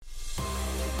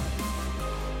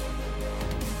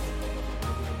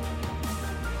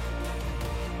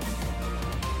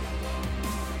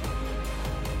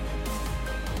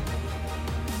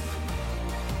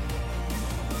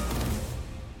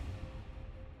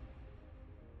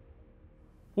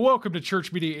Welcome to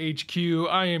Church Media HQ.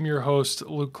 I am your host,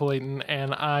 Luke Clayton,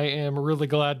 and I am really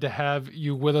glad to have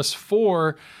you with us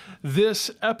for this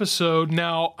episode.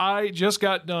 Now, I just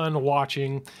got done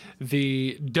watching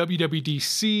the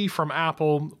WWDC from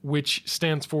Apple, which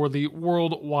stands for the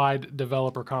Worldwide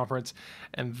Developer Conference,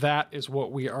 and that is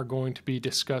what we are going to be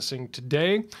discussing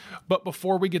today. But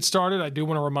before we get started, I do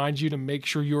want to remind you to make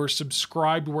sure you are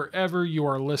subscribed wherever you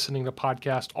are listening to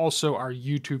podcasts, also our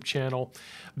YouTube channel.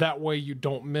 That way you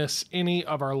don't miss any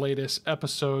of our latest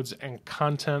episodes and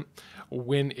content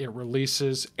when it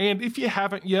releases. And if you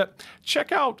haven't yet,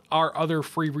 check out our other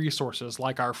free resources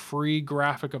like our free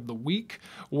graphic of the week,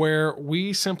 where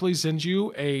we simply send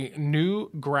you a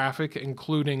new graphic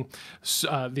including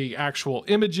the actual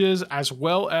images as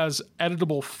well as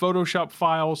editable Photoshop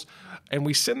files, and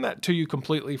we send that to you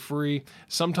completely free.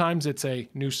 Sometimes it's a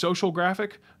new social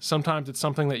graphic, sometimes it's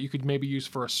something that you could maybe use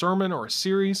for a sermon or a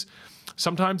series.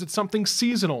 Sometimes it's something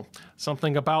seasonal,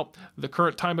 something about the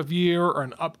current time of year or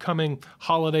an upcoming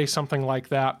holiday, something like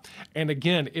that. And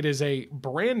again, it is a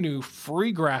brand new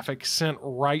free graphic sent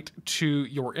right to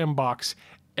your inbox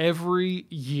every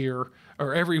year,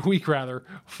 or every week rather,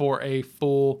 for a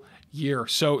full year.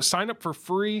 So sign up for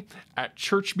free at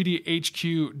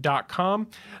churchmediahq.com.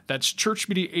 That's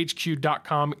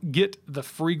churchmediahq.com. Get the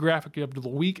free graphic of the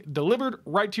week delivered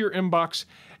right to your inbox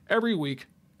every week,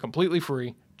 completely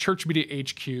free.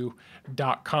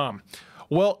 churchmediahq.com.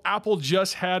 Well, Apple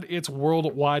just had its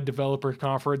Worldwide Developer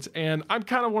Conference, and I'm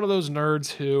kind of one of those nerds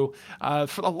who,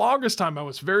 for the longest time, I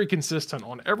was very consistent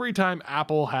on every time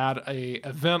Apple had a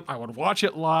event, I would watch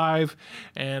it live,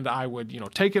 and I would,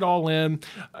 take it all in.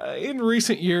 In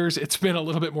recent years, it's been a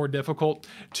little bit more difficult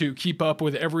to keep up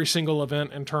with every single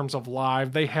event in terms of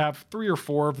live. They have 3 or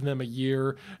 4 of them a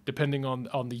year, depending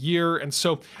on the year, and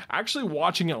so actually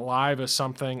watching it live is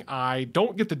something I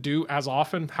don't get to do as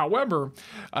often. However,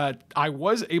 I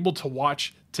was able to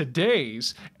watch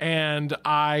today's, and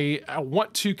I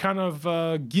want to kind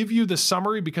of give you the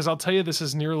summary, because I'll tell you this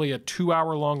is nearly a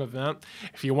 2-hour long event.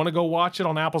 If you want to go watch it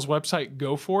on Apple's website,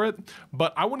 go for it.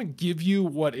 But I want to give you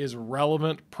what is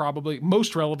relevant, probably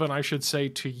most relevant, I should say,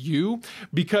 to you,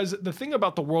 because the thing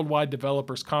about the Worldwide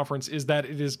Developers Conference is that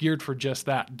it is geared for just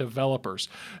that, developers.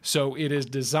 So it is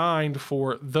designed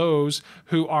for those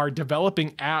who are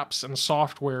developing apps and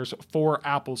softwares for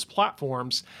Apple's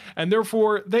platforms, and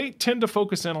therefore they tend to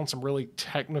focus in on some really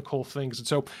technical things. And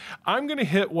so I'm going to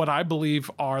hit what I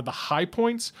believe are the high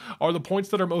points, are the points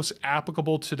that are most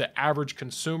applicable to the average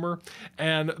consumer,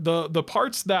 and the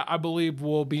parts that I believe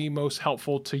will be most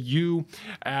helpful to you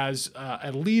as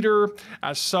a leader,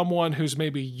 as someone who's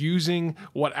maybe using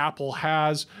what Apple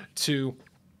has to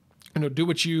do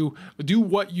what you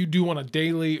do on a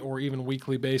daily or even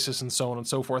weekly basis, and so on and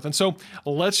so forth. And so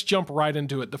let's jump right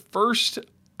into it. The first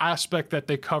aspect that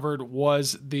they covered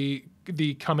was the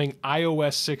coming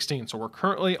iOS 16. So we're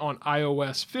currently on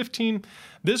iOS 15.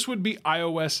 This would be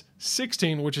iOS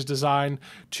 16, which is designed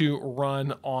to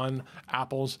run on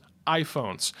Apple's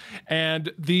iPhones.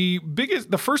 And the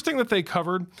first thing that they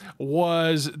covered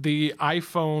was the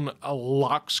iPhone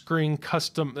lock screen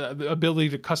the ability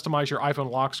to customize your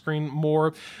iPhone lock screen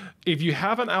more. If you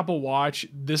have an Apple Watch,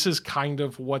 this is kind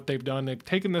of what they've done. They've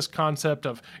taken this concept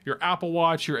of your Apple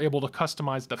Watch, you're able to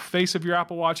customize the face of your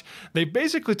Apple Watch. They've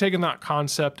basically taken that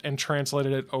concept and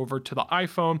translated it over to the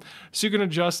iPhone. So you can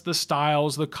adjust the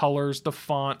styles, the colors, the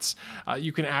fonts.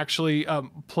 You can actually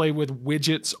play with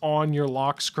widgets on your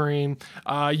lock screen.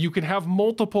 You can have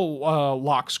multiple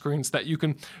lock screens that you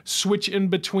can switch in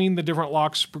between the different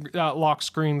lock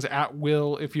screens at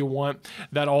will if you want,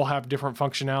 that all have different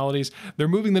functionalities. They're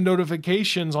moving the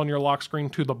notifications on your lock screen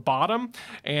to the bottom,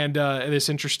 and in this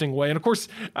interesting way. And of course,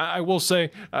 I will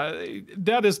say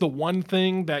that is the one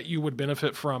thing that you would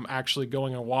benefit from actually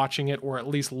going and watching it, or at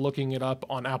least looking it up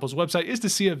on Apple's website, is to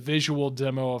see a visual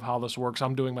demo of how this works.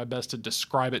 I'm doing my best to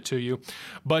describe it to you.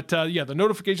 But the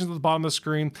notifications at the bottom of the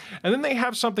screen. And then they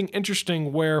have something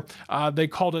interesting where they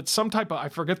called it some type of, I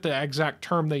forget the exact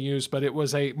term they used, but it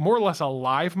was a more or less a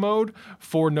live mode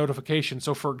for notifications.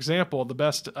 So for example, the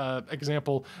best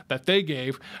example that they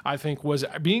gave, I think, was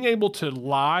being able to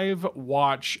live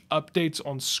watch updates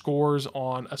on scores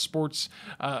on a sports,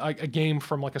 a game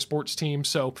from like a sports team.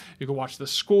 So you could watch the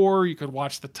score, you could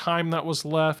watch the time that was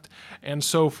left, and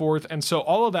so forth. And so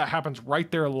all of that happens right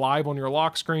there live on your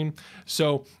lock screen.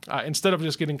 So instead of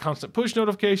just getting constant push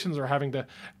notifications or having to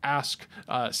ask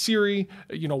Siri,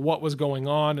 what was going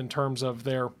on in terms of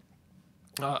their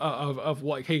of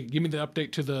like, hey, give me the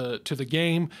update to the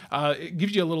game. It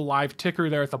gives you a little live ticker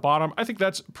there at the bottom. I think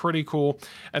that's pretty cool.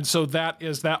 And so that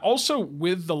is that. Also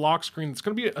with the lock screen, it's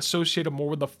going to be associated more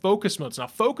with the focus modes. Now,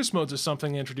 focus modes is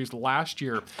something introduced last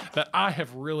year that I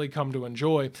have really come to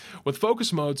enjoy. With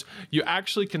focus modes, you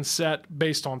actually can set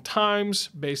based on times,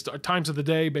 based on times of the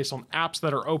day, based on apps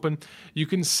that are open. You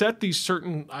can set these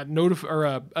certain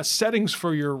settings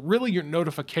for your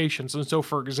notifications. And so,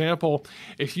 for example,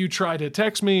 if you try to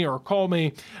text me or call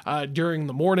me during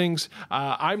the mornings,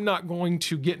 I'm not going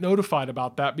to get notified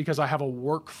about that because I have a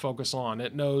work focus on.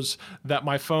 It knows that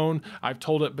my phone, I've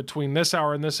told it between this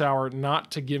hour and this hour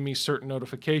not to give me certain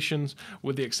notifications,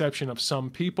 with the exception of some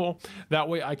people. That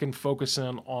way I can focus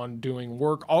in on doing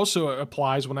work. Also, it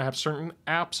applies when I have certain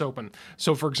apps open.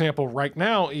 So for example, right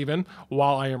now, even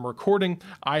while I am recording,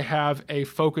 I have a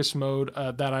focus mode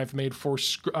that I've made for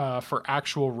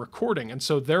actual recording. And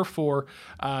so therefore,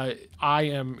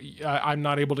 I'm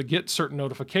not able to get certain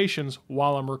notifications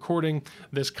while I'm recording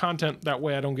this content. That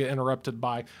way I don't get interrupted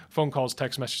by phone calls,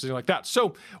 text messages, things like that.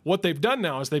 So what they've done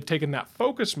now is they've taken that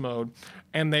focus mode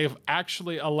and they've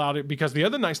actually allowed it, because the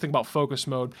other nice thing about focus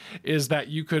mode is that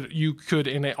you can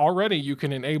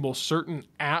enable certain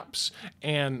apps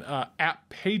and app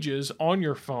pages on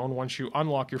your phone. Once you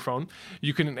unlock your phone,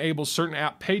 you can enable certain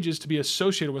app pages to be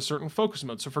associated with certain focus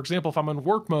modes. So for example, if I'm in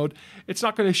work mode, it's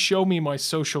not going to show me my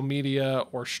social media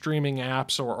or streaming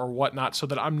apps or whatnot, so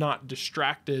that I'm not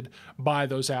distracted by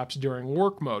those apps during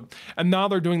work mode. And now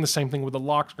they're doing the same thing with the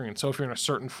lock screen. So if you're in a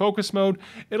certain focus mode,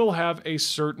 it'll have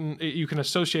you can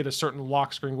associate a certain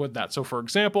lock screen with that. So for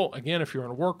example, again, if you're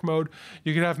in work mode,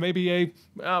 you could have maybe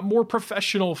a more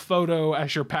professional photo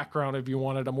as your background if you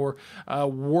wanted a more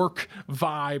work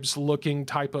vibes looking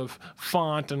type of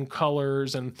font and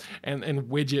colors and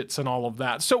widgets and all of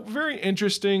that. So very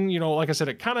interesting. Like I said,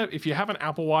 it kind of, if you have an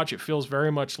Apple Watch, it feels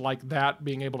very much like that,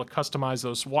 being able to customize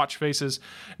those watch faces.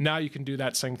 Now you can do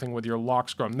that same thing with your lock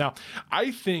screen. Now,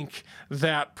 I think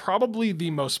that probably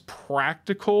the most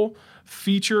practical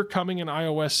feature coming in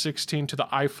iOS 16 to the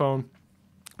iPhone,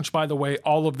 which, by the way,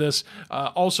 all of this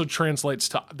also translates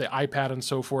to the iPad and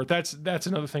so forth. That's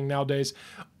another thing nowadays.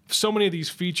 So many of these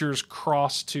features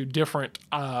cross to different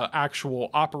actual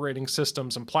operating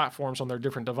systems and platforms on their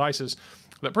different devices,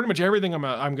 that pretty much everything I'm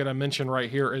going to mention right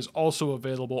here is also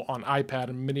available on iPad,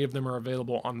 and many of them are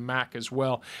available on Mac as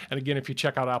well. And again, if you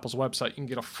check out Apple's website, you can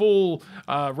get a full,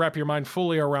 wrap your mind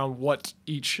fully around what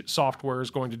each software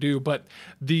is going to do. But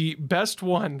the best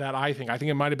one that I think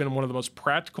it might have been one of the most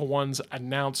practical ones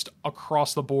announced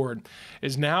across the board,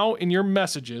 is now in your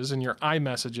messages, in your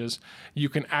iMessages, you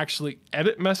can actually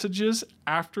edit messages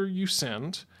after you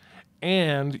send,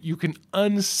 and you can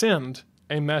unsend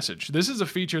a message. This is a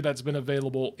feature that's been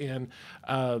available in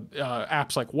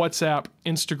apps like WhatsApp,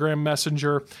 Instagram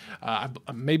Messenger,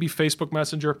 maybe Facebook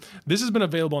Messenger. This has been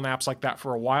available in apps like that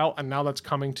for a while, and now that's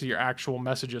coming to your actual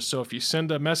messages. So if you send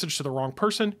a message to the wrong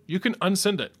person, you can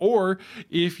unsend it. Or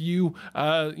if you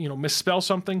misspell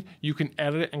something, you can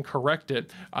edit it and correct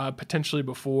it potentially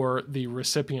before the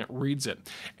recipient reads it.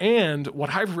 And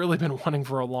what I've really been wanting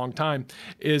for a long time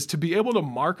is to be able to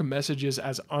mark messages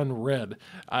as unread.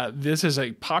 This is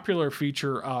a popular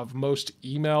feature of most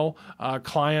email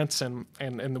clients and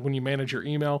when you manage your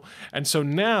email. And so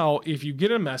now if you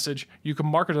get a message, you can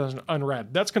mark it as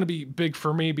unread. That's going to be big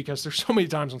for me because there's so many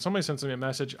times when somebody sends me a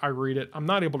message, I read it, I'm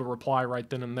not able to reply right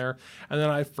then and there, and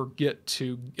then I forget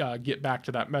to get back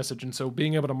to that message. And so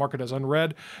being able to mark it as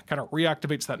unread kind of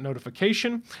reactivates that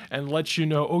notification and lets you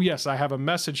know, oh yes, I have a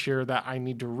message here that I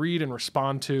need to read and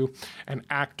respond to and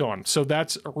act on. So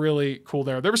that's really cool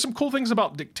there. There were some cool things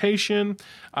about dictation,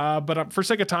 but for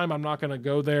sake of time, I'm not going to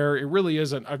go there. It really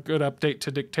isn't a good update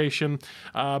to dictation,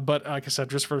 but like I said,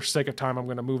 just for sake of time, I'm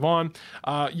going to move on.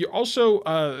 You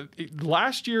also,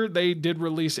 last year, they did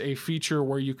release a feature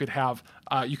where you could have,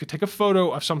 you could take a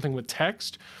photo of something with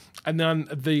text, and then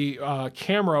the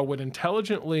camera would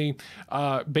intelligently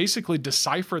basically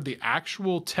decipher the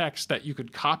actual text that you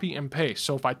could copy and paste.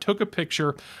 So if I took a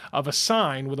picture of a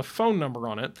sign with a phone number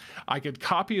on it, I could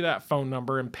copy that phone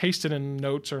number and paste it in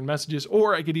notes or in messages,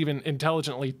 or I could even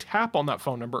intelligently tap on that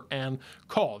phone number and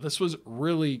call. This was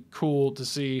really cool to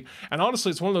see. And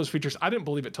honestly, it's one of those features, I didn't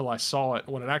believe it till I saw it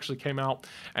when it actually came out.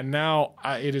 And now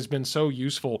it has been so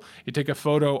useful. You take a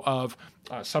photo of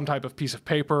some type of piece of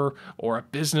paper or a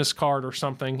business card or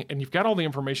something, and you've got all the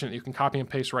information that you can copy and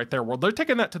paste right there. Well, they're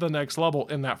taking that to the next level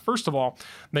in that, first of all,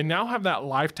 they now have that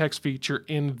live text feature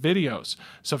in videos.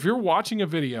 So if you're watching a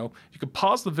video, you can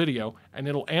pause the video and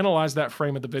it'll analyze that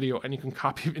frame of the video, and you can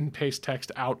copy and paste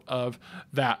text out of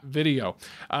that video.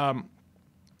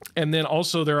 And then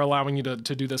also they're allowing you to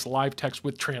do this live text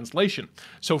with translation.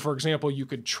 So for example, you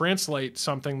could translate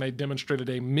something. They demonstrated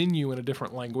a menu in a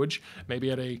different language,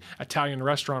 maybe at a Italian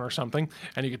restaurant or something,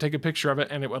 and you could take a picture of it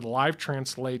and it would live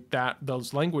translate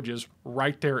those languages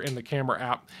right there in the camera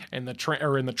app and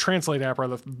in the translate app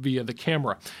rather via the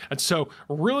camera. And so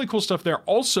really cool stuff there.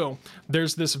 Also,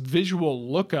 there's this visual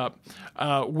lookup,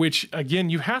 which again,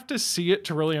 you have to see it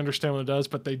to really understand what it does,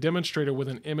 but they demonstrated with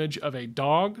an image of a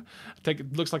dog.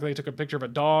 It looks like they took a picture of a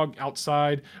dog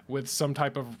outside with some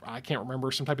type of, I can't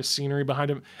remember, some type of scenery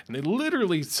behind him. And they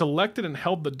literally selected and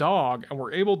held the dog and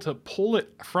were able to pull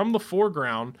it from the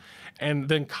foreground and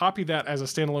then copy that as a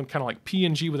standalone kind of like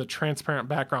PNG with a transparent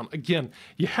background. Again,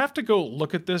 you have to go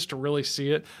look at this to really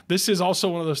see it. This is also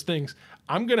one of those things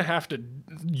I'm going to have to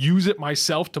use it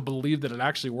myself to believe that it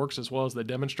actually works as well as they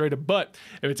demonstrated. But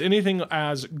if it's anything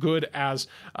as good as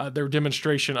their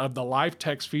demonstration of the live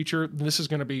text feature, this is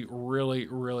going to be really,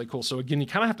 really cool. So again, you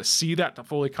kind of have to see that to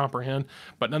fully comprehend,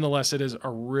 but nonetheless, it is a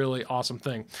really awesome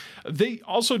thing. They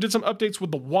also did some updates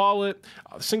with the wallet.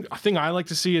 A thing I like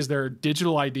to see is their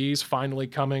digital IDs finally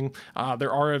coming. They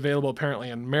are available apparently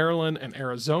in Maryland and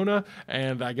Arizona,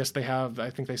 and I guess I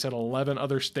think they said 11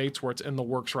 other states where it's in the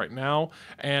works right now.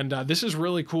 And this is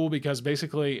really cool because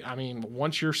basically, I mean,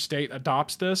 once your state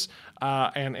adopts this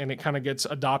and it kind of gets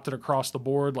adopted across the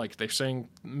board, like they're saying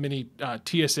many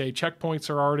TSA checkpoints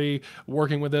are already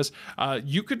working with this,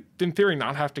 you could, in theory,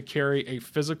 not have to carry a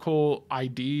physical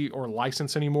ID or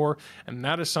license anymore. And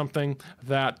that is something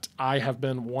that I have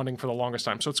been wanting for the longest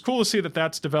time. So it's cool to see that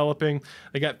that's developing.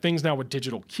 They got things now with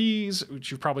digital keys, which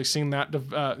you've probably seen that.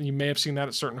 You may have seen that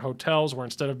at certain hotels where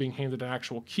instead of being handed an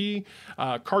actual key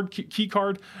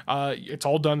card, it's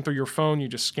all done through your phone. You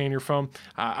just scan your phone.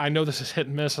 I know this is hit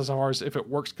and miss as far as if it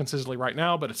works consistently right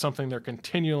now, but it's something they're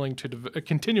continuing to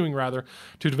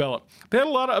develop. They had a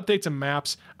lot of updates in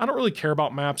Maps. I don't really care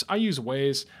about Maps. I use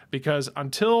Waze because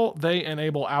until they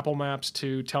enable Apple Maps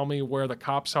to tell me where the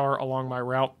cops are along my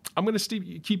route, I'm going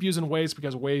to keep using Waze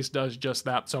because Waze does just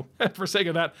that. So for sake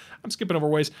of that, I'm skipping over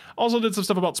Waze. Also did some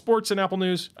stuff about sports and Apple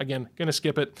News. Again, going to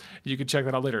skip it. You can check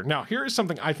that out later. Now, here is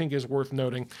something I think is worth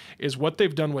noting is what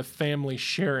they've done with family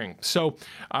sharing. So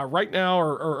right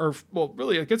now, well,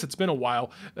 really, I guess it's been a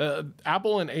while,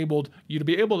 Apple enabled you to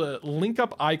be able to link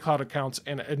up iCloud accounts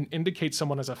and indicate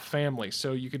someone as a family.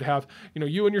 So you could have,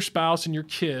 you and your spouse and your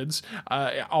kids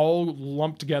all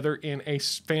lumped together in a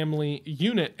family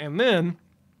unit, and then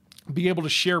be able to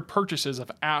share purchases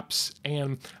of apps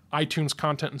and iTunes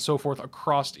content and so forth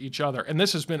across each other. And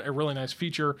this has been a really nice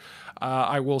feature,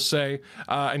 I will say.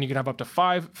 And you can have up to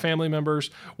 5 family members.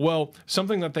 Well,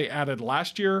 something that they added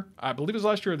last year, I believe it was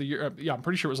last year or the year, I'm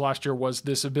pretty sure it was last year, was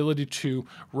this ability to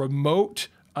remote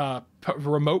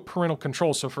parental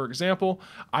control. So for example,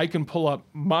 I can pull up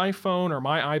my phone or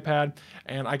my iPad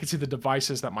and I can see the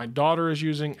devices that my daughter is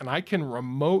using, and I can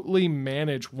remotely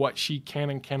manage what she can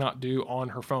and cannot do on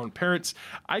her phone. Parents,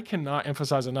 I cannot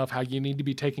emphasize enough how you need to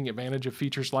be taking advantage of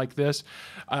features like this.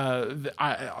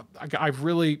 I've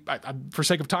really, for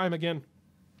sake of time, again,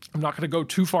 I'm not going to go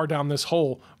too far down this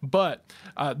hole, but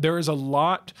there is a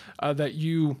lot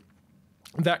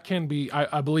that can be,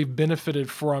 I believe,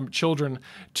 benefited from children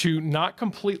to not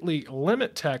completely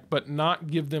limit tech, but not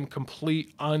give them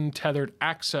complete untethered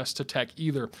access to tech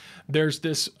either. There's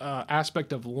this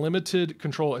aspect of limited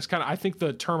control. It's kind of, I think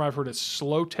the term I've heard is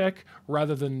slow tech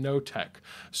rather than no tech.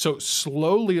 So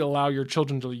slowly allow your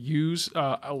children to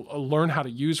learn how to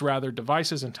use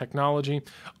devices and technology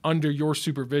under your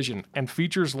supervision. And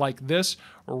features like this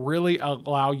really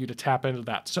allow you to tap into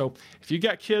that. So if you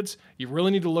got kids, you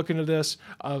really need to look into this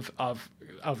of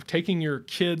taking your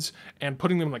kids and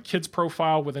putting them in a kids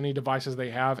profile with any devices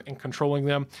they have and controlling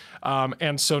them.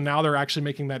 And so now they're actually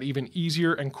making that even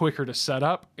easier and quicker to set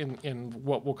up in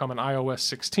what will come in iOS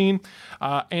 16.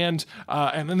 And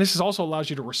then this also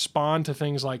allows you to respond to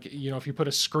things like, if you put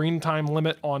a screen time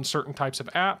limit on certain types of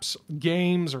apps,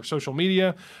 games, or social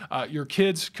media, your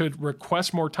kids could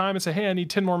request more time and say, hey, I need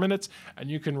 10 more minutes.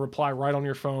 And you can reply right on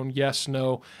your phone, yes,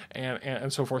 no,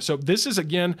 and so forth. So this is,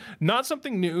 again, not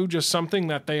something new, just something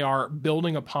that they are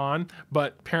building upon,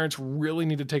 but parents really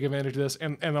need to take advantage of this.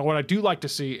 And what I do like to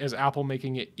see is Apple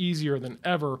making it easier than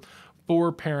ever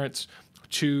for parents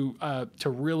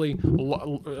really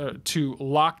to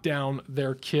lock down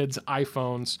their kids'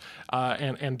 iPhones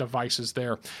and devices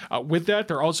there. With that,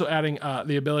 they're also adding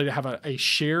the ability to have a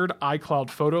shared iCloud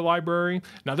photo library.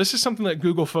 Now, this is something that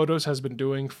Google Photos has been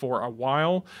doing for a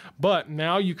while, but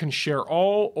now you can share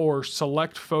all or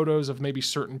select photos of maybe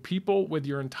certain people with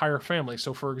your entire family.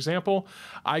 So, for example,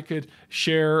 I could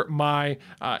share my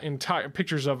entire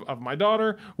pictures of my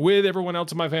daughter with everyone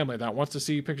else in my family that wants to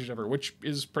see pictures of her, which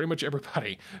is pretty much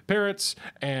everybody, parents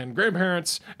and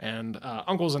grandparents and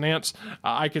uncles and aunts.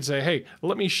 I could say, hey,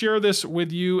 let me share this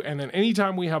with you, and then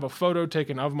anytime we have a photo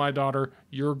taken of my daughter,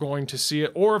 you're going to see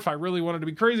it. Or if I really wanted to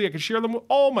be crazy, I could share them with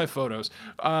all my photos.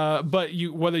 But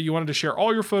whether you wanted to share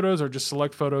all your photos or just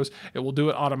select photos, it will do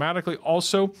it automatically.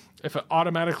 Also, if it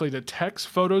automatically detects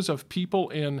photos of people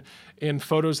in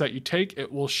photos that you take,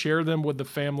 it will share them with the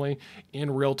family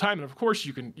in real time. And of course,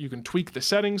 you can tweak the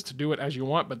settings to do it as you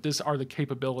want, but these are the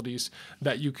capabilities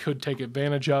that you could take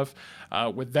advantage of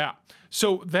with that.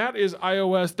 So that is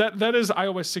iOS. That is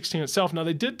iOS 16 itself. Now,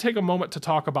 they did take a moment to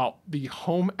talk about the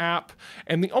Home app,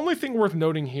 and the only thing worth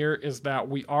noting here is that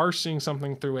we are seeing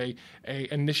something through a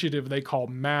initiative they call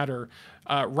Matter.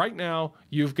 Right now,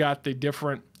 you've got the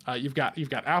different. You've got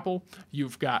Apple,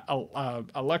 you've got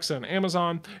Alexa and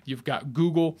Amazon, you've got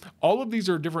Google. All of these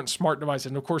are different smart devices,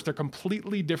 and of course, they're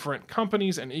completely different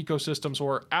companies and ecosystems.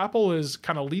 Where Apple is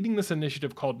kind of leading this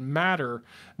initiative called Matter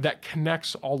that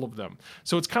connects all of them.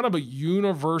 So it's kind of a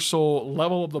universal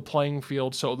level of the playing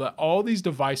field, so that all these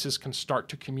devices can start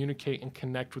to communicate and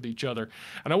connect with each other.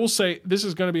 And I will say this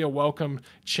is going to be a welcome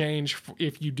change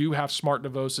if you do have smart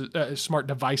devices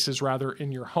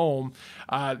in your home.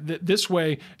 This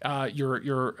way.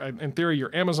 Your in theory,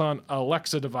 your Amazon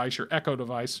Alexa device, your Echo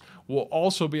device, will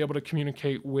also be able to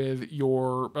communicate with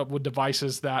your with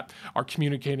devices that are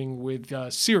communicating with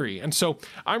Siri. And so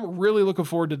I'm really looking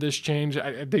forward to this change.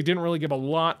 They didn't really give a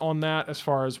lot on that as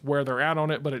far as where they're at on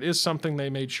it, but it is something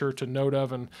they made sure to note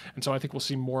of, and so I think we'll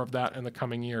see more of that in the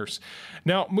coming years.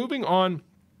 Now, moving on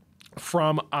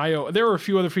from iOS, there are a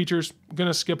few other features. I'm going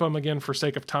to skip them again for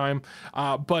sake of time.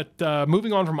 But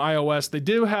moving on from iOS, they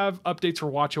do have updates for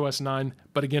watchOS 9.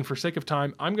 But again, for sake of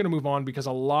time, I'm going to move on because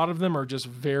a lot of them are just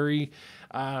very.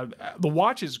 The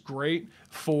watch is great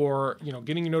for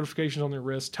getting your notifications on your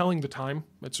wrist, telling the time.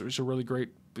 It's a really great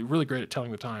at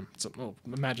telling the time.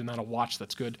 Imagine that, a watch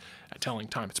that's good at telling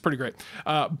time. It's pretty great.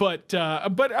 But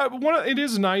it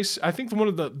is nice. I think one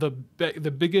of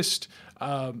the biggest.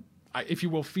 If you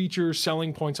will, features,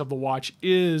 selling points of the watch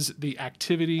is the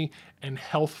activity and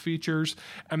health features,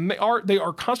 and they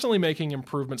are constantly making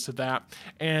improvements to that.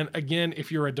 And again,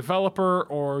 if you're a developer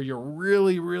or you're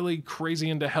really, really crazy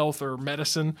into health or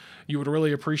medicine, you would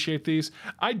really appreciate these.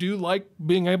 I do like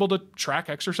being able to track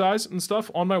exercise and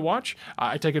stuff on my watch.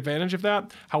 I take advantage of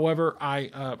that. However,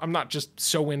 I'm not just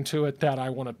so into it that I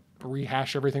want to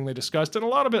rehash everything they discussed, and a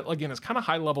lot of it again is kind of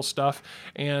high level stuff,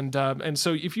 and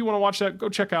so if you want to watch that, go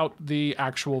check out the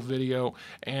actual video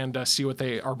and see what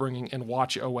they are bringing in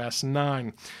watchOS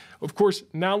 9. Of course,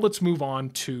 now let's move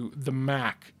on to the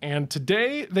Mac. And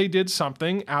today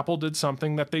Apple did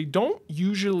something that they don't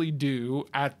usually do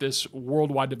at this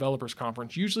Worldwide Developers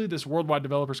Conference. Usually this Worldwide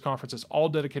Developers Conference is all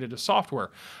dedicated to software,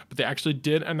 but they actually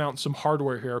did announce some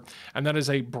hardware here, and that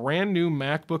is a brand new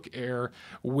MacBook Air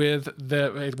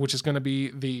which is going to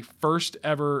be the first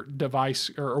ever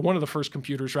device, or one of the first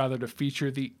computers rather, to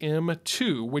feature the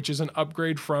M2, which is an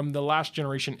upgrade from the last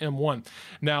generation M1.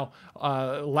 Now,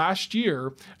 last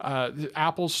year,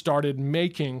 Apple started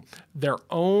making their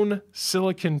own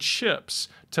silicon chips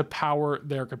to power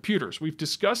their computers. We've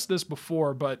discussed this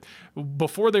before, but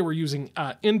before they were using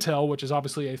Intel, which is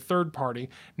obviously a third party.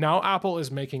 Now Apple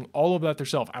is making all of that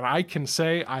themselves. And I can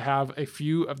say I have a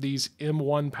few of these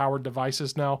M1 powered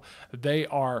devices now. They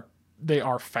are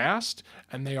fast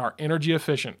and they are energy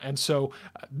efficient. And so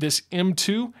this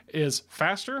M2 is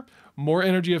faster, more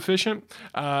energy efficient.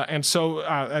 And so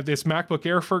this MacBook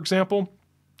Air, for example,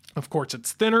 of course,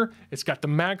 it's thinner. It's got the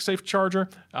MagSafe charger.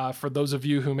 For those of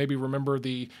you who maybe remember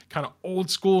the kind of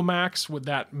old school Macs with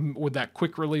that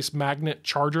quick release magnet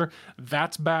charger,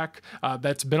 that's back.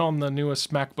 That's been on the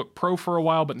newest MacBook Pro for a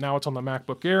while, but now it's on the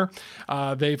MacBook Air.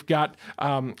 They've got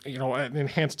an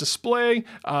enhanced display.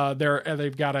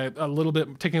 They've got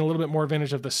taking a little bit more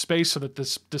advantage of the space so that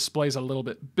this display is a little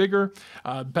bit bigger.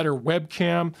 Better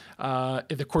webcam.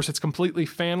 Of course, it's completely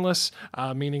fanless,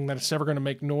 meaning that it's never going to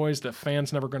make noise. The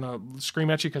fan's never going going to scream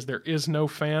at you because there is no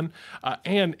fan.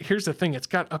 And here's the thing, it's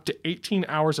got up to 18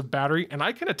 hours of battery. And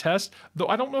I can attest, though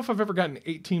I don't know if I've ever gotten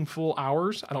 18 full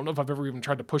hours. I don't know if I've ever even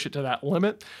tried to push it to that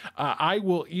limit. I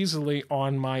will easily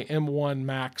on my M1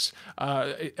 Max,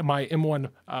 my M1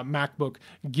 MacBook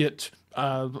get,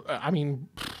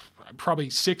 probably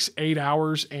 6-8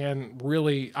 hours and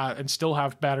really and still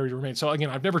have battery remain. So again,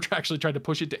 I've never actually tried to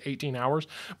push it to 18 hours,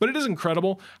 but it is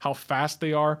incredible how fast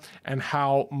they are and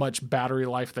how much battery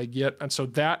life they get. And so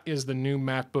that is the new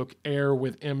MacBook Air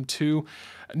with M2.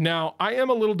 Now, I am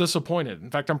a little disappointed. In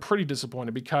fact, I'm pretty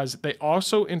disappointed because they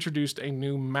also introduced a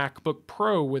new MacBook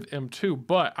Pro with M2,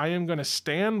 but I am going to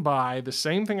stand by the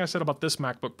same thing I said about this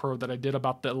MacBook Pro that I did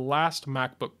about the last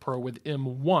MacBook Pro with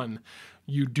M1.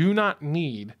 You do not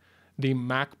need the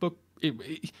MacBook.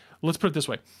 Let's put it this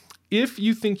way. If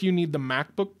you think you need the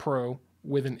MacBook Pro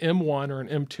with an M1 or an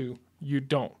M2, you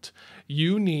don't.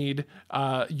 You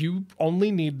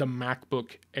only need the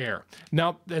MacBook Air.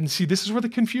 Now, and see, this is where the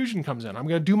confusion comes in. I'm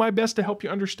going to do my best to help you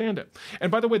understand it.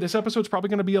 And by the way, this episode's probably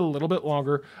going to be a little bit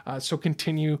longer, so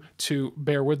continue to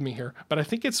bear with me here. But I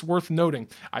think it's worth noting.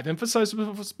 I've emphasized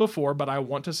this before, but I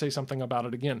want to say something about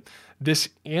it again. This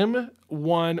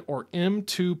M1 or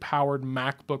M2 powered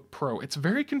MacBook Pro, it's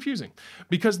very confusing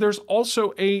because there's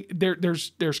also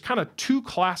there's kind of two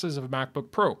classes of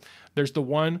MacBook Pro. There's the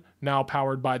one now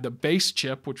powered by the base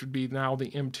chip, which would be now the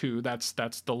M2.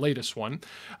 That's the latest one.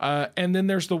 And then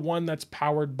there's the one that's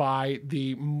powered by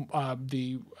the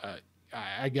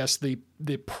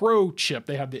Pro chip.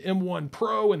 They have the M1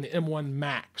 Pro and the M1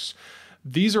 Max.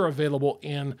 These are available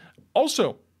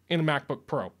also in a MacBook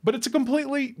Pro, but it's a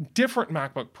completely different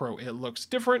MacBook Pro. It looks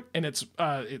different, and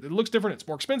it looks different. It's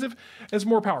more expensive, and it's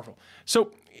more powerful.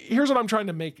 So here's what I'm trying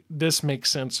to make this make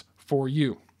sense for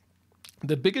you.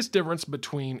 The biggest difference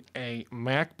between a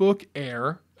MacBook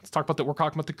Air, let's talk about that. We're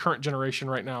talking about the current generation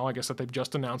right now. I guess that they've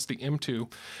just announced the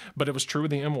M2, but it was true with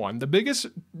the M1. The biggest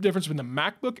difference between the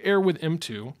MacBook Air with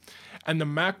M2 and the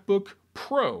MacBook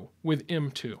Pro with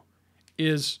M2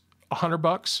 is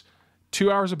 $100,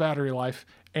 2 hours of battery life,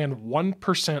 and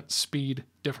 1% speed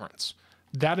difference.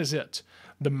 That is it.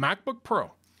 The MacBook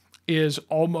Pro is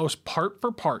almost part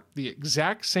for part the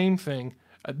exact same thing.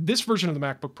 This version of the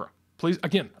MacBook Pro. Please,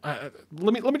 again,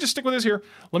 let me just stick with this here.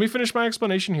 Let me finish my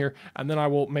explanation here, and then I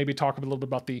will maybe talk a little bit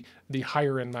about the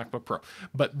higher end MacBook Pro.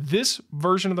 But this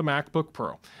version of the MacBook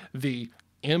Pro, the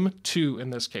M2 in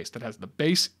this case, that has the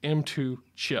base M2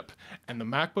 chip, and the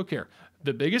MacBook Air,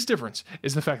 the biggest difference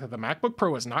is the fact that the MacBook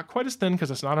Pro is not quite as thin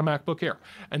because it's not a MacBook Air.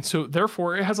 And so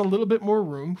therefore it has a little bit more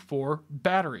room for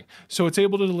battery. So it's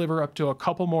able to deliver up to a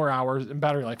couple more hours in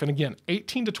battery life. And again,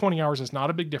 18 to 20 hours is not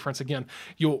a big difference. Again,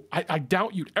 I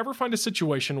doubt you'd ever find a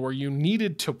situation where you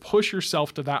needed to push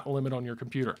yourself to that limit on your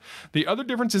computer. The other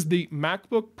difference is the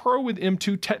MacBook Pro with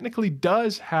M2 technically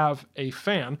does have a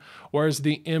fan, whereas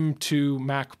the M2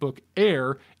 MacBook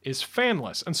Air is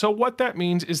fanless. And so what that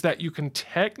means is that you can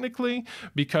technically,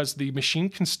 because the machine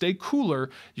can stay cooler,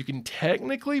 you can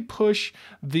technically push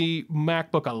the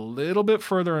MacBook a little bit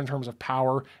further in terms of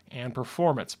power and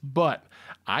performance. But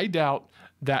I doubt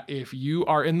that if you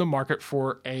are in the market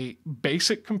for a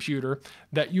basic computer,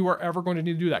 that you are ever going to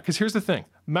need to do that. Because here's the thing,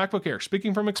 MacBook Air,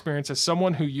 speaking from experience as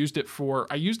someone who used it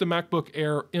I used the MacBook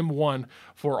Air M1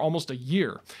 for almost a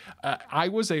year. I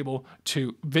was able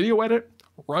to video edit,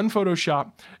 run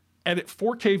Photoshop, edit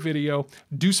 4K video,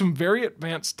 do some very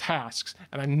advanced tasks,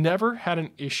 and I never had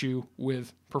an issue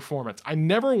with performance. I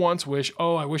never once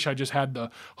I wish I just had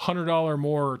the $100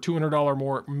 more or $200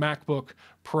 more MacBook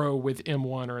Pro with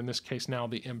M1, or in this case now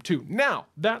the M2. Now,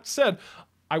 that said,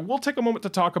 I will take a moment to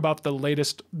talk about the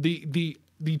latest, the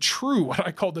true, what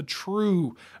I call the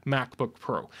true MacBook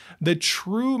Pro. The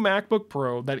true MacBook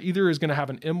Pro that either is going to have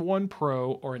an M1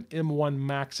 Pro or an M1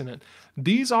 Max in it.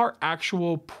 These are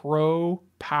actual Pro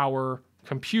power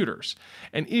computers.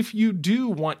 And if you do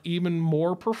want even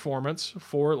more performance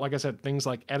for, like I said, things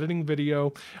like editing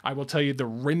video, I will tell you the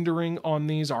rendering on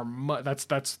these are that's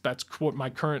what my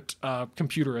current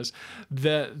computer is.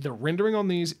 The rendering on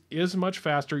these is much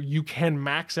faster. You can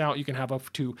max out. You can have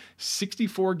up to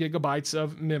 64 gigabytes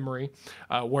of memory,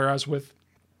 whereas with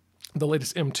the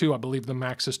latest M2, I believe the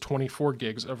max is 24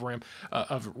 gigs of RAM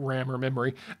or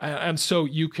memory, and so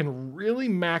you can really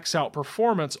max out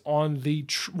performance on the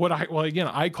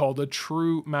I call the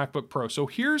true MacBook Pro. So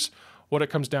here's what it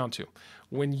comes down to: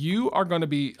 when you are going to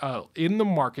be in the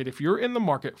market, if you're in the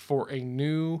market for a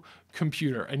new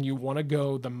computer and you want to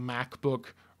go the MacBook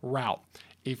route,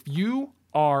 if you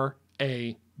are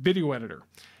a video editor,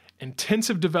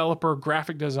 intensive developer,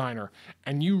 graphic designer,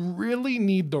 and you really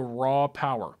need the raw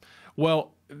power,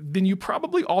 well, then you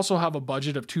probably also have a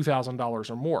budget of $2,000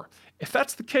 or more. If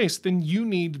that's the case, then you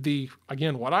need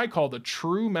again, what I call the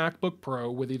true MacBook Pro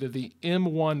with either the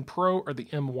M1 Pro or the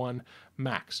M1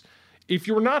 Max. If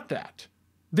you're not that,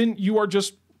 then you are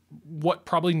just what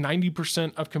probably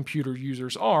 90% of computer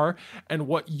users are, and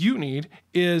what you need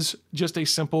is just a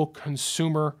simple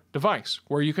consumer device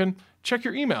where you can check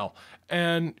your email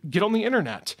and get on the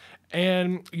internet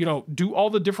and, do all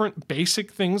the different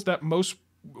basic things that most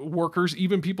workers,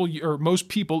 most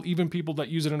people, even people that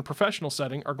use it in a professional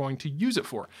setting, are going to use it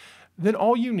for. Then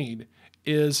all you need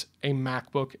is a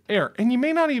MacBook Air. And you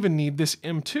may not even need this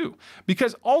M2,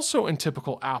 because also in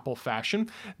typical Apple fashion,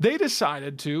 they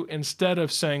decided to, instead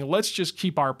of saying, let's just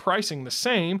keep our pricing the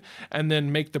same and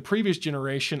then make the previous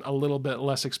generation a little bit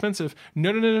less expensive.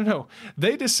 No.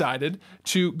 They decided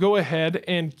to go ahead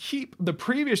and keep the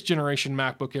previous generation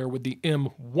MacBook Air with the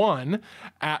M1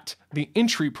 at the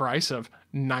entry price of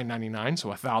 $999, so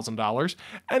 $1,000.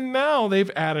 And now they've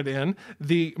added in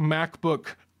the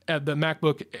MacBook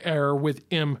Air with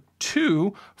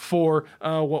M2 for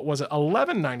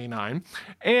 $1199,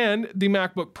 and the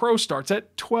MacBook Pro starts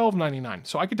at $1299.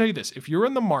 So I can tell you this: if you're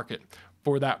in the market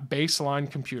for that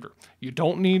baseline computer, you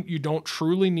don't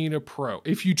truly need a Pro.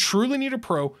 If you truly need a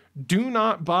Pro, do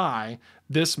not buy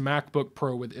this MacBook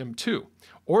Pro with M2,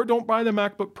 or don't buy the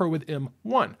MacBook Pro with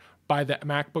M1. Buy that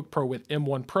MacBook Pro with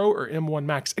M1 Pro or M1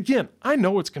 Max. Again, I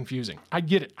know it's confusing. I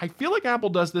get it. I feel like Apple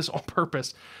does this on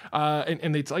purpose,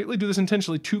 and they slightly do this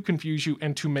intentionally to confuse you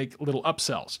and to make little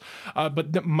upsells.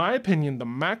 But in my opinion, the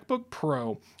MacBook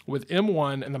Pro with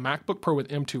M1 and the MacBook Pro with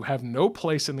M2 have no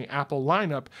place in the Apple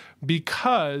lineup,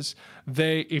 because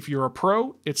if you're a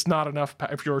Pro, it's not enough.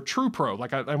 If you're a true Pro,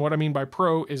 and what I mean by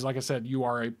Pro is, like I said, you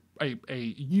are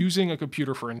using a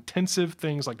computer for intensive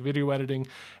things like video editing,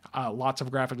 lots of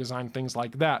graphic design, things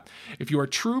like that. If you're a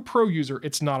true Pro user,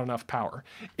 it's not enough power.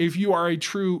 If you are a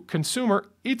true consumer,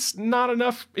 it's not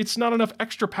enough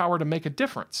extra power to make a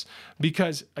difference,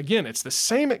 because again, it's the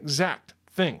same exact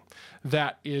thing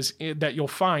that you'll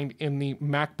find in the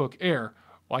MacBook Air.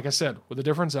 Like I said, with the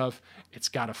difference of it's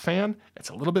got a fan, it's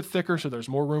a little bit thicker, so there's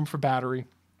more room for battery.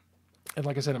 And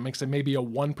like I said, it makes it maybe a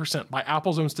 1%, by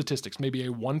Apple's own statistics, maybe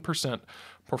a 1%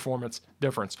 performance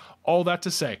difference. All that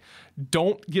to say,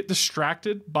 don't get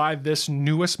distracted by this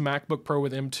newest MacBook Pro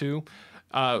with M2.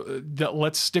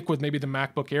 Let's stick with maybe the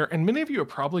MacBook Air. And many of you are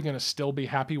probably going to still be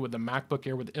happy with the MacBook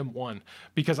Air with M1,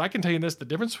 because I can tell you this: the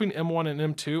difference between M1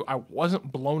 and M2, I wasn't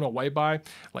blown away by,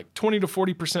 like 20 to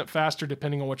 40% faster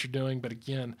depending on what you're doing. But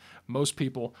again, most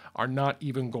people are not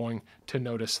even going to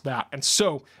notice that. And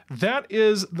so that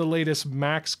is the latest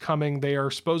Macs coming. They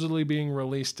are supposedly being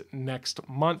released next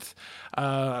month.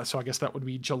 So I guess that would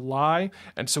be July.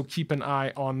 And so keep an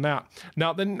eye on that.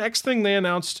 Now, the next thing they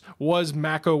announced was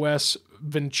macOS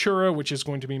Ventura, which is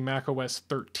going to be macOS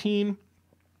 13.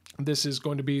 This is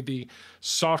going to be the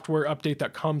software update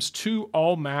that comes to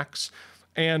all Macs.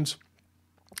 And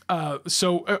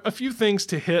so a few things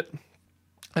to hit.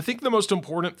 I think the most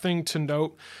important thing to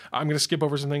note, I'm going to skip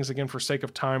over some things again for sake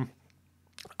of time.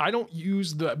 I don't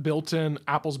use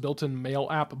Apple's built-in Mail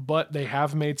app, but they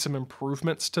have made some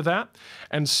improvements to that.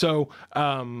 And so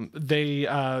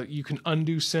you can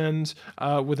undo sends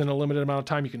within a limited amount of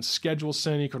time. You can schedule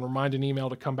send. You can remind an email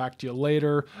to come back to you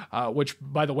later, which,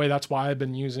 by the way, that's why I've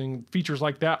been using features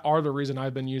like that are the reason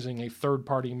I've been using a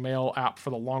third-party mail app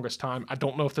for the longest time. I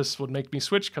don't know if this would make me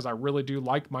switch, because I really do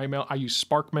like my mail. I use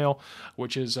SparkMail,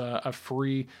 which is a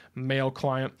free mail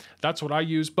client. That's what I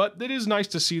use, but it is nice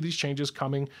to see these changes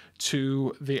coming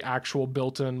to the actual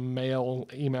built-in mail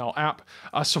email app.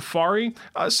 Safari,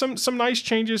 some nice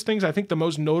changes, things. I think the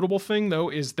most notable thing, though,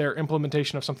 is their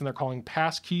implementation of something they're calling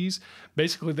passkeys.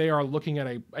 Basically, they are looking at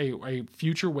a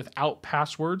future without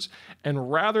passwords, and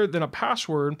rather than a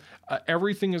password,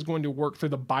 everything is going to work through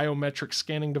the biometric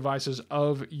scanning devices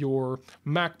of your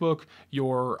MacBook,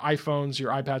 your iPhones,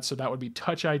 your iPads. So that would be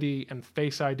Touch ID and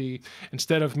Face ID.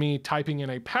 Instead of me typing in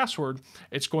a password,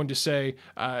 it's going to say,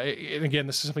 and again,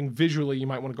 this is something visually you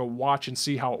might want to go watch and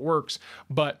see how it works,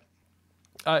 but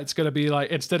it's going to be like,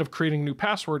 instead of creating a new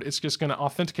password, it's just going to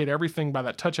authenticate everything by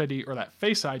that Touch ID or that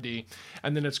Face ID,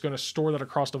 and then it's going to store that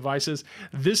across devices.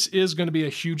 This is going to be a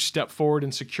huge step forward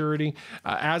in security.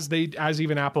 As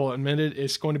even Apple admitted,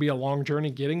 it's going to be a long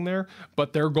journey getting there,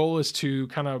 but their goal is to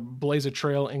kind of blaze a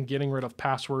trail in getting rid of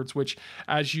passwords, which,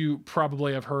 as you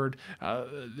probably have heard,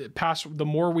 the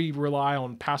more we rely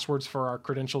on passwords for our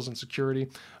credentials and security,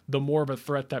 the more of a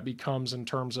threat that becomes in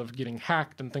terms of getting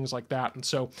hacked and things like that. And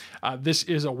so this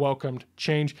is a welcomed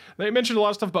change. They mentioned a lot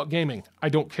of stuff about gaming. I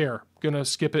don't care. I'm going to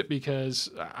skip it because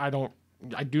I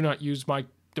do not use my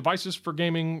devices for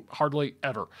gaming hardly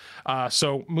ever.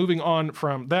 So moving on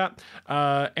from that,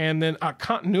 and then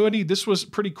continuity. This was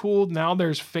pretty cool. Now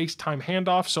there's FaceTime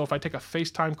handoff. So if I take a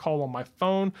FaceTime call on my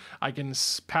phone, I can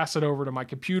pass it over to my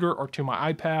computer or to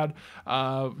my iPad.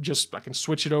 I can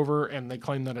switch it over, and they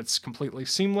claim that it's completely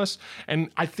seamless. And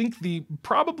I think I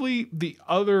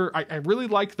really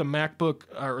like the MacBook,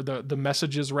 or the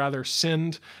messages rather,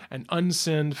 send and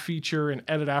unsend feature and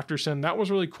edit after send. That was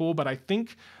really cool. But I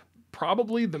think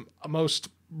probably the most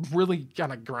really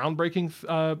kind of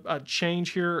groundbreaking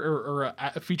change here, or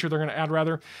a feature they're going to add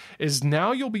rather, is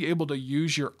now you'll be able to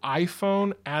use your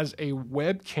iPhone as a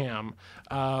webcam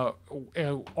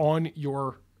on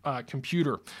your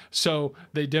computer. So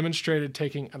they demonstrated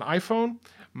taking an iPhone,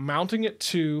 mounting it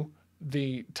to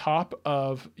the top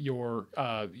of your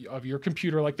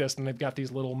computer like this, and they've got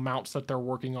these little mounts that they're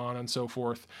working on and so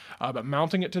forth, but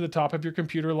mounting it to the top of your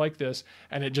computer like this,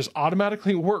 and it just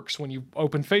automatically works when you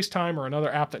open FaceTime or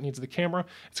another app that needs the camera.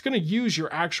 It's going to use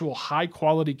your actual high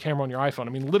quality camera on your iPhone.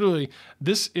 I mean, literally,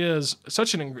 this is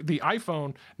the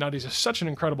iPhone nowadays is such an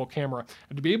incredible camera,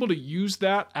 and to be able to use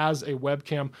that as a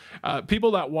webcam,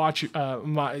 people that watch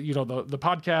the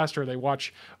podcast, or they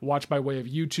watch by way of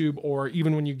YouTube, or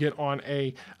even when you get on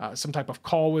some type of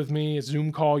call with me, a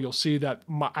Zoom call, you'll see that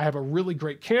I have a really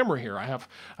great camera here. I have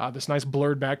this nice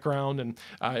blurred background, and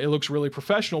it looks really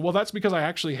professional. Well, that's because I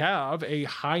actually have a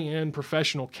high-end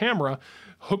professional camera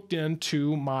hooked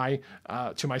into my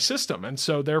system, and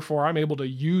so therefore I'm able to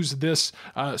use this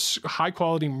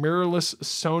high-quality mirrorless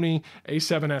Sony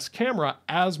A7S camera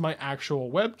as my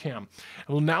actual webcam.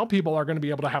 Well, now people are going to be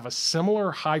able to have a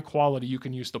similar high quality. You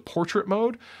can use the portrait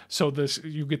mode, so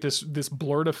you get this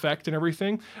blurred effect and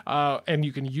everything, and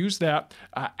you can use that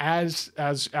as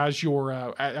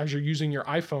you're using your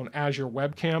iPhone as your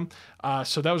webcam.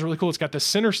 So that was really cool. It's got the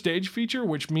center stage feature,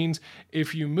 which means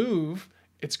if you move,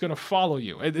 it's going to follow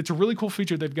you. It's a really cool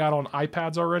feature they've got on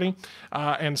iPads already.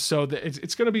 And so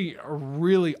it's going to be a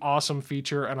really awesome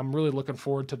feature, and I'm really looking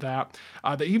forward to that.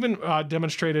 They even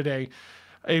demonstrated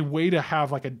a way to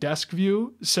have like a desk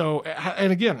view. So,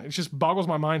 and again, it just boggles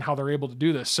my mind how they're able to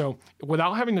do this. So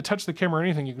without having to touch the camera or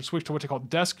anything, you can switch to what they call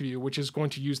desk view, which is going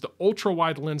to use the ultra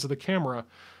wide lens of the camera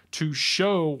to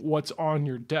show what's on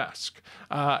your desk.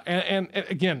 And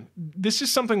again, this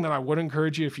is something that I would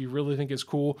encourage you, if you really think is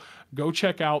cool, go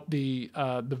check out the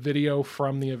video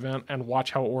from the event and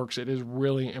watch how it works. It is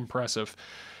really impressive.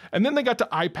 And then they got to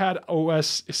iPad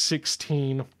OS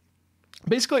 16.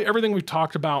 Basically, everything we've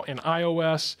talked about in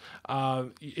iOS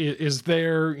is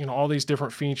there. All these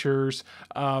different features.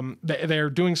 They're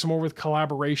doing some more with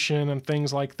collaboration and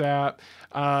things like that.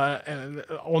 And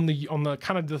on the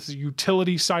kind of the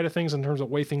utility side of things, in terms of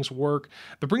the way things work,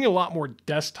 they're bringing a lot more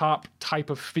desktop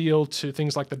type of feel to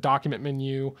things like the document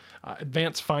menu,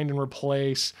 advanced find and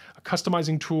replace,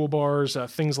 customizing toolbars,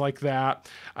 things like that.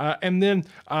 And then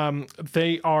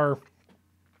they are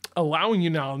allowing you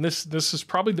now, and this is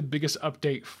probably the biggest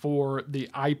update for the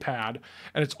iPad,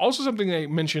 and it's also something they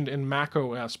mentioned in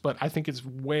macOS, but I think it's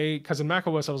because in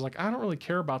macOS I was like, I don't really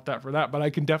care about that for that, but I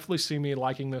can definitely see me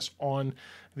liking this on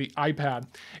the iPad,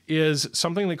 is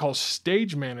something they call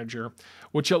Stage Manager,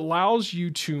 which allows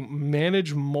you to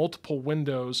manage multiple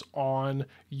windows on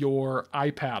your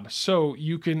iPad. So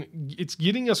it's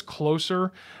getting us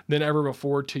closer than ever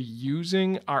before to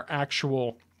using our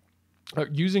iPads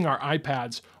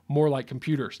more like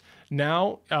computers.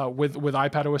 Now, with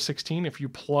iPad OS 16, if you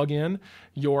plug in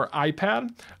your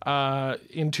iPad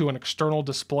into an external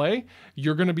display,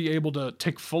 you're going to be able to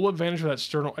take full advantage of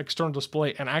that external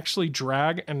display and actually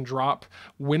drag and drop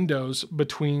windows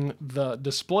between the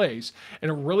displays. And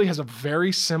it really has a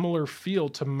very similar feel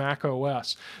to Mac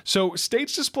OS. So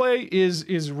Stage Display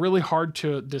is really hard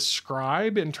to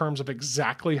describe in terms of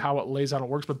exactly how it lays out and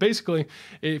works. But basically,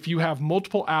 if you have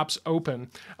multiple apps open,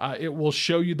 it will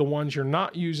show you the ones you're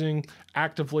not using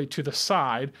actively to the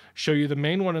side, show you the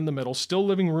main one in the middle, still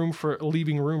leaving room for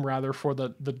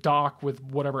the dock with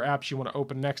whatever apps you want to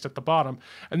open next at the bottom.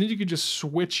 And then you can just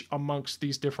switch amongst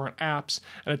these different apps,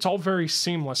 and it's all very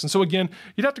seamless. And so again,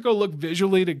 you'd have to go look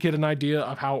visually to get an idea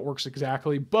of how it works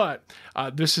exactly, but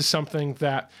this is something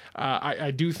that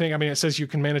I do think, it says you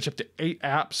can manage up to 8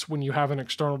 apps when you have an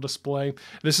external display.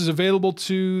 This is available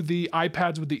to the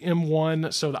iPads with the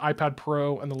M1, so the iPad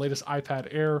Pro and the latest iPad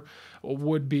Air. Air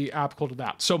would be applicable to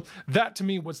that. So that to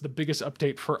me was the biggest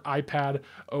update for iPad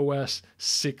OS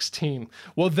 16.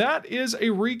 Well, that is a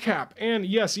recap. And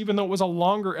yes, even though it was a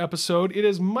longer episode, it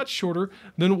is much shorter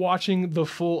than watching the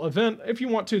full event. If you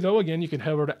want to, though, again, you can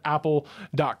head over to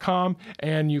apple.com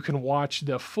and you can watch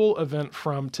the full event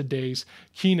from today's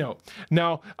keynote.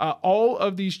 Now, all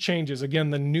of these changes,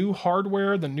 again, the new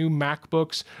hardware, the new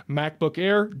MacBooks, MacBook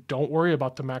Air, don't worry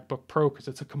about the MacBook Pro because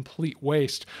it's a complete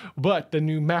waste, but the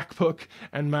new MacBook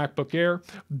and MacBook Air,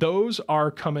 those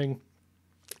are coming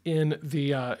in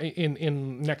the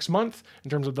in next month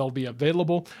in terms of they'll be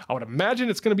available. I would imagine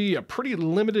it's going to be a pretty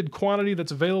limited quantity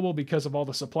that's available because of all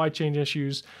the supply chain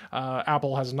issues.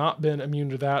 Apple has not been immune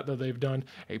to that, though they've done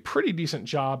a pretty decent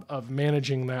job of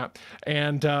managing that.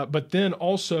 And but then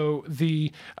also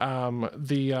the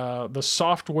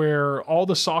software, all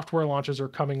the software launches are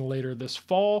coming later this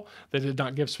fall. They did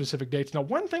not give specific dates. Now,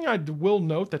 one thing I will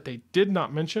note that they did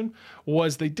not mention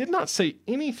was they did not say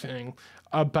anything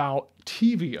about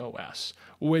tvOS,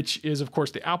 which is, of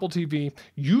course, the Apple TV.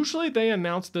 Usually they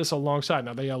announce this alongside.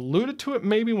 Now, they alluded to it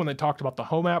maybe when they talked about the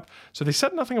Home app, so they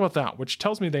said nothing about that, which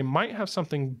tells me they might have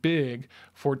something big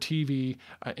for TV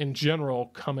in general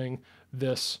coming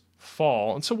this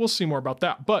fall. And so we'll see more about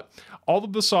that. But all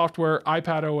of the software,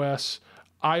 iPad OS,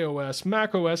 iOS,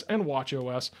 Mac OS, and Watch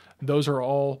OS, those are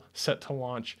all set to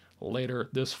launch later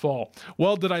this fall.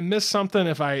 Well, did I miss something?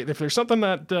 If there's something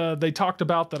that they talked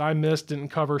about that I missed, didn't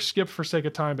cover, skip for sake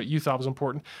of time, but you thought was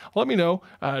important, let me know.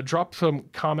 Drop some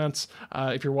comments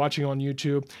if you're watching on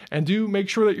YouTube, and do make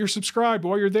sure that you're subscribed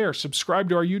while you're there. Subscribe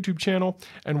to our YouTube channel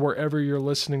and wherever you're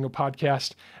listening to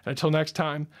podcasts. And until next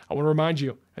time, I want to remind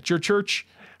you, at your church,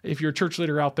 if you're a church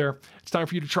leader out there, it's time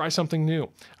for you to try something new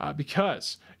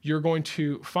because you're going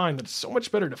to find that it's so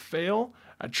much better to fail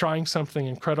at trying something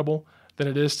incredible than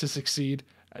it is to succeed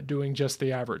at doing just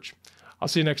the average. I'll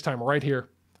see you next time right here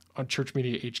on Church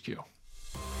Media HQ.